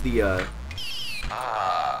mermaids the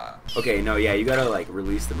Okay, no, yeah, you gotta like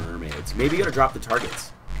release the mermaids. Maybe you gotta drop the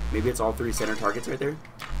targets. Maybe it's all 3 center targets right there.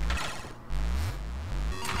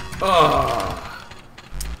 Oh,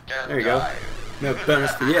 there you go. No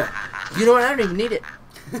bonus for you. You know what? I don't even need it.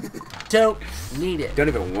 Don't need it. Don't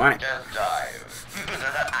even want it.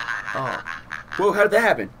 Oh. Whoa, how did that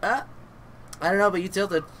happen? I don't know, but you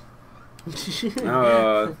tilted.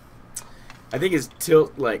 I think his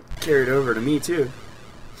tilt like carried over to me too.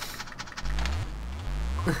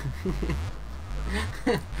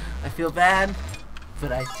 I feel bad,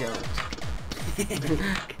 but I don't.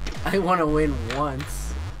 I want to win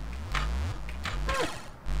once.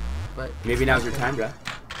 But maybe now's your time, bruh.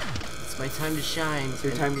 it's my time to shine. It's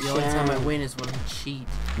your time to the only time I shine. win is when I cheat.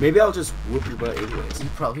 Maybe I'll just whoop your butt anyways. You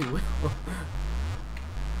probably will.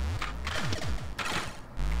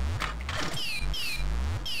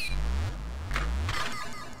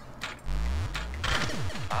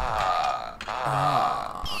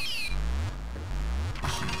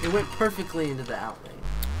 It went perfectly into the out lane.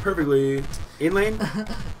 Perfectly. In lane?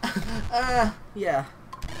 Yeah.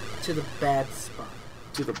 To the bad spot.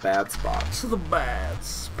 To the bad spot. To the bad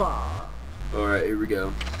spot. Alright, here we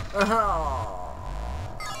go. Oh.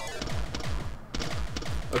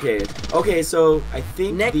 Okay, so I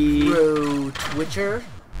think Necro Twitcher,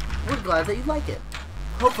 we're glad that you like it.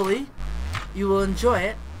 Hopefully, you will enjoy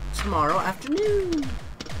it tomorrow afternoon.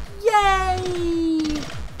 Yay!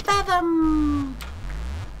 Fathom!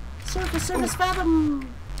 Surface,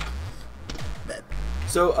 Fathom!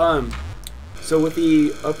 So with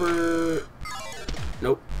the upper...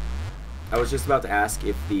 Nope. I was just about to ask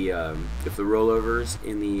if the rollovers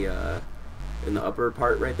in the upper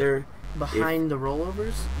part right there... Behind the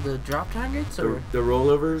rollovers? The drop targets? Or? The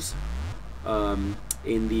rollovers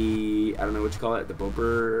in the... I don't know what you call it. The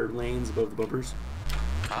bumper lanes above the bumpers.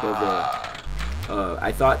 Above the...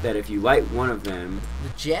 I thought that if you light one of them... The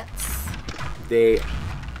jets? They...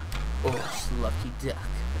 Lucky duck.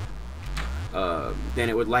 Then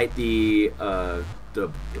it would light the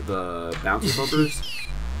bouncy bumpers.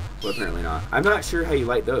 Well, apparently not. I'm not sure how you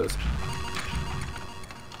light those.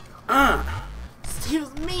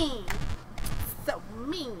 Excuse me. So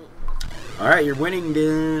mean. Alright, you're winning,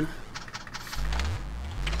 dude.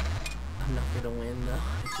 I'm not gonna win though.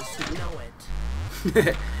 I just know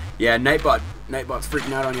it. Yeah, Nightbot's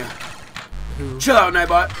freaking out on you. Who? Chill out,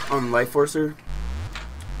 Nightbot. On Life Forcer.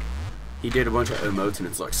 He did a bunch of emotes and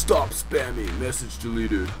it's like, stop spamming, message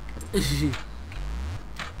deleted. It's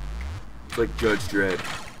like Judge Dredd.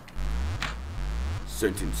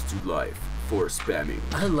 Sentenced to life for spamming.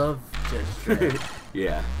 I love Judge Dredd.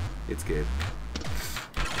 Yeah, it's good.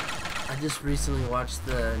 I just recently watched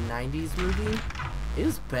the 90s movie. It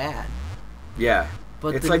was bad. Yeah.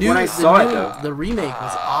 But it's like when I saw it, though. The remake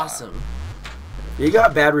was awesome. It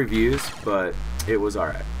got bad reviews, but it was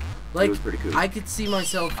alright. Like, it was pretty cool. I could see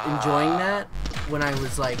myself enjoying that when I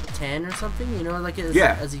was like 10 or something, you know, like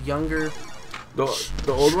as a younger the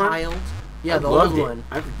old child. One? Yeah, the old one.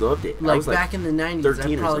 I loved it. Like I was back in the 90s,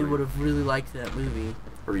 I probably would have have really liked that movie.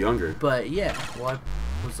 Or younger. But yeah, well, I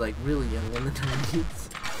was like really young in the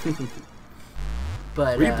 90s.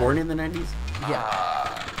 But were you born in the 90s?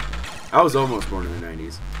 Yeah. I was almost born in the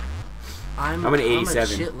 90s. I'm an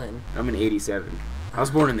 87. I'm an 87. I was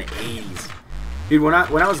born in the 80s. Dude, when I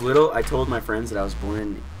was little, I told my friends that I was born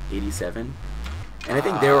in 87. And I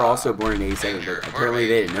think they were also born in 87, but apparently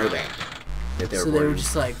they didn't know that they were so born they were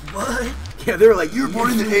just like, what? Yeah, they were like, you were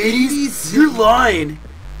born in the 80s? You're lying.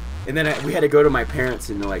 And then we had to go to my parents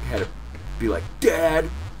and like had to be like, Dad,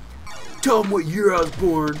 tell them what year I was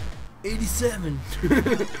born. 87.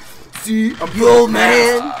 See, I'm the old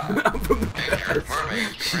man. I'm from the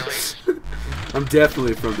past. I'm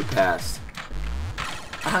definitely from the past.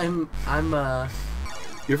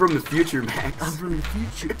 You're from the future, Max. I'm from the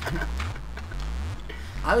future.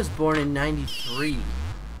 I was born in 93.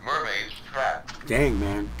 Mermaid's trap. Dang,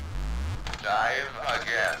 man. Dive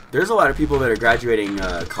again. There's a lot of people that are graduating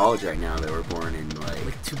college right now that were born in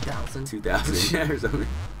like 2000. 2000, yeah, or something.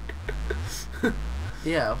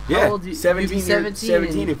 Yeah. Yeah. How old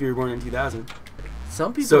 17 if you were born in 2000.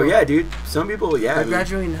 Some people. So yeah, dude. Some people, yeah. They're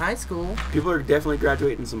graduating high school. People are definitely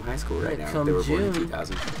graduating some high school right now. They were born in June.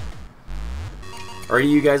 2000. Are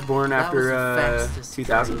you guys born after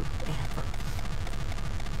 2000?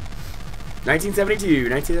 1972,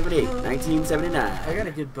 1978, 1979. I got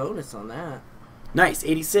a good bonus on that. Nice,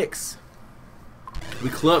 86. We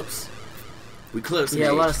close. We close. Yeah,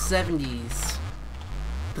 a lot of 70s.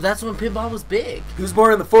 But that's when pinball was big. Who's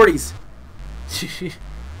born in the 40s?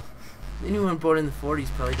 Anyone born in the 40s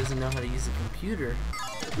probably doesn't know how to use a computer.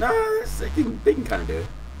 No, they can kind of do it.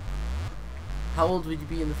 How old would you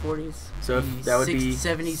be in the 40s? So if that would be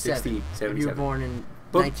 77. 60, 77. If you were born in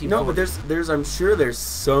but, 1940. no, but there's I'm sure there's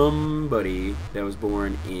somebody that was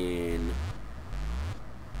born in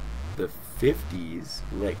the 50s,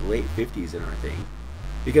 like late 50s in our thing,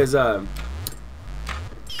 because pinball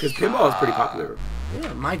is pretty popular.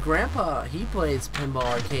 Yeah, my grandpa, he plays pinball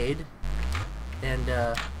arcade, and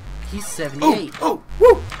he's 78. Oh,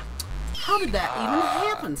 woo! How did that even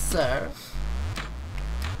happen, sir?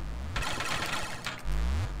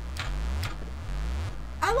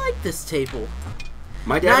 I like this table.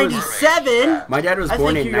 My dad 97. My dad was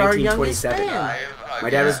born in 1927. My My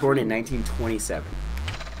dad was born in 1927.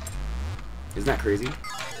 Isn't that crazy?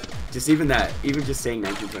 Even just saying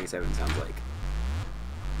 1927 sounds like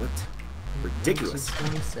what? Ridiculous.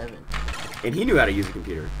 1927. And he knew how to use a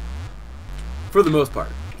computer. For the most part.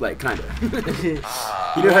 Like, kind of. He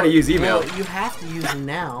knew how to use email. Well, you have to use them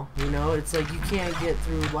now. You know, it's like you can't get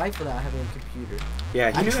through life without having a computer. Yeah,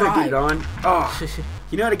 he knew how to get it on. Oh,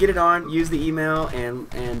 he knew how to get it on, use the email,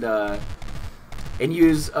 and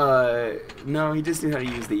use, no, he just knew how to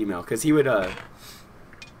use the email. Because he would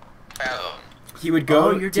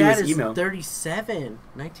go your to dad his email. is 37.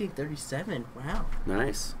 1937. Wow.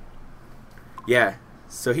 Nice. Yeah.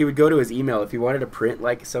 So he would go to his email. If he wanted to print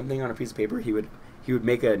like something on a piece of paper, he would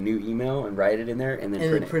make a new email and write it in there and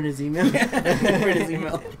then print his email. Print his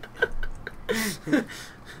email.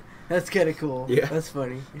 That's kind of cool. Yeah. That's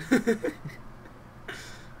funny.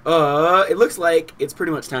 It looks like it's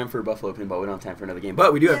pretty much time for Buffalo Pinball. We don't have time for another game,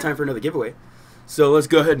 but we do have time for another giveaway. So let's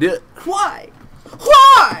go ahead and do it. Why?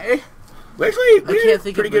 Why? Well, actually, we can't had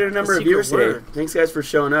think pretty of good number of viewers today. Thanks, guys, for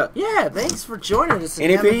showing up. Yeah, thanks for joining us.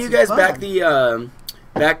 And if any of you guys back the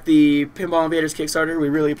Pinball Invaders Kickstarter, we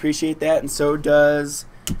really appreciate that, and so does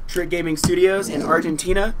Trick Gaming Studios in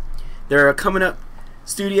Argentina. They're a coming up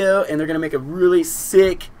studio, and they're going to make a really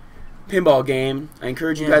sick pinball game. I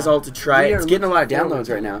encourage you guys all to try it. It's getting a lot of downloads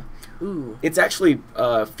right now. Ooh. It's actually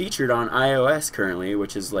featured on iOS currently,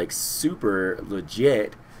 which is like super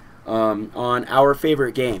legit, on our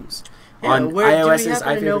favorite games. Yeah, on do we iOS's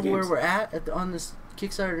happen to know iFavorite where games. we're at on this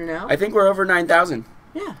Kickstarter now? I think we're over 9,000.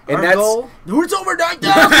 Yeah. And our goal, it's over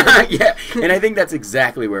 9,000! Yeah, and I think that's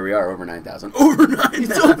exactly where we are, over 9,000. Over 9,000!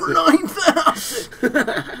 It's over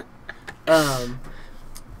 9,000!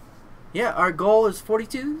 Yeah, our goal is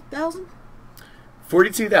 42,000?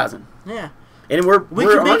 42,000. Yeah. And we're can make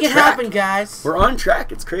on it track. happen, guys. We're on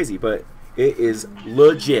track. It's crazy, but it is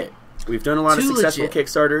legit. We've done a lot of successful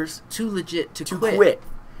Kickstarters. Too legit to quit.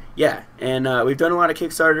 Yeah, and we've done a lot of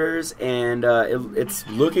Kickstarters, and it's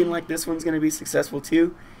looking like this one's going to be successful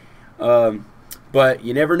too. But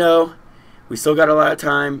you never know. We still got a lot of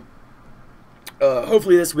time.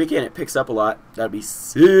 Hopefully this weekend it picks up a lot. That'd be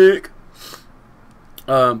sick.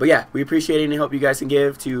 But yeah, we appreciate any help you guys can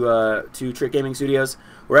give to Trick Gaming Studios.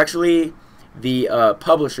 We're actually the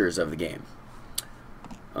publishers of the game,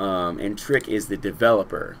 and Trick is the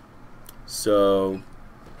developer. So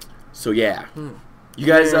yeah, you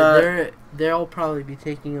guys. They'll probably be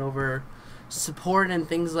taking over support and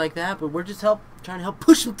things like that, but we're just trying to help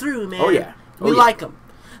push them through, man. Oh yeah, we like them.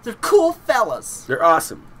 They're cool fellas. They're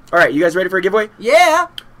awesome. All right, you guys ready for a giveaway? Yeah.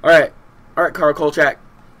 All right, Carl Kolchak.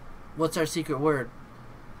 What's our secret word?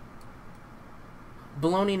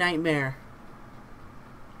 Baloney Nightmare.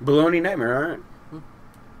 Baloney Nightmare, alright.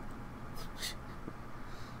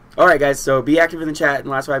 Alright, guys, so be active in the chat in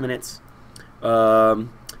the last 5 minutes.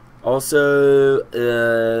 Also,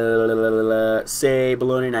 say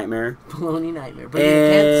Baloney Nightmare. Baloney Nightmare. But you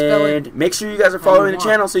can't spell it. Make sure you guys are following the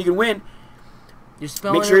channel so you can win. You're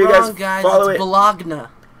spelling Make sure you wrong, guys follow it's it. Bologna.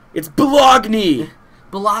 It's Bologna.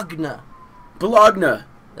 Bologna. Bologna.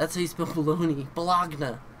 That's how you spell baloney.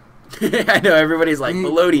 Bologna. I know, everybody's like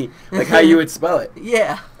baloney, like how you would spell it.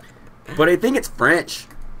 Yeah. But I think it's French.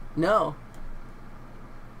 No.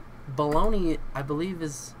 Bologna, I believe,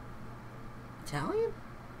 is Italian?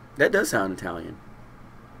 That does sound Italian.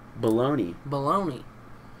 Bologna. Bologna.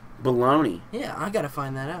 Bologna. Yeah, I gotta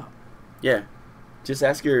find that out. Yeah. Just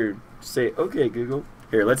ask her, say, okay, Google.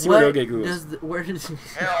 Here, let's see what okay, Google is. Where does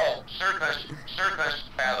Hell, surface,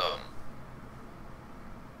 fathom.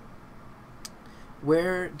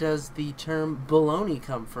 Where does the term baloney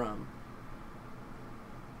come from?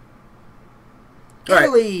 All right.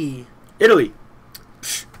 Italy. Italy.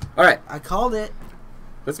 All right. I called it.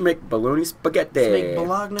 Let's make bologna spaghetti. Let's make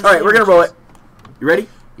Bologna. All right, we're gonna roll it. You ready?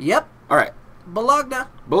 Yep. All right. Bologna.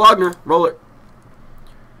 Bologna, roll it.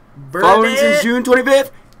 Following since June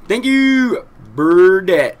 25th. Thank you,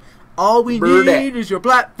 Burdette. All we Burdette. need is your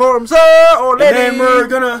platform, sir or lady. And then we're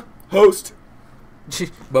gonna host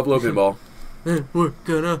Buffalo Pinball. Then we're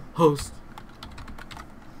gonna host.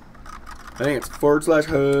 I think it's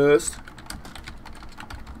 /host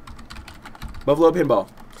Buffalo Pinball.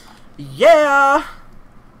 Yeah.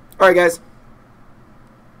 All right, guys.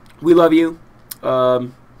 We love you.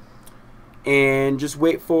 And just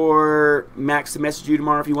wait for Max to message you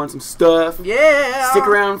tomorrow if you want some stuff. Yeah. Stick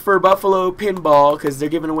around for Buffalo Pinball because they're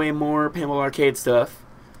giving away more Pinball Arcade stuff.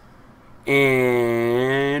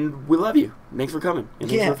 And we love you. Thanks for coming. And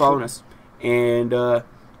thanks for following us. And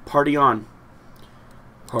party on.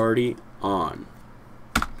 Party on.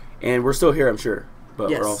 And we're still here, I'm sure. But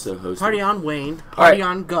we're also hosting. Party on Wayne. Party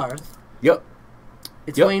on Garth. Yep.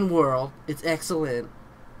 It's Wayne World. It's excellent.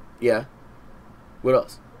 Yeah. What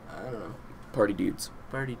else? I don't know. Party dudes.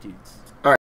 Party dudes.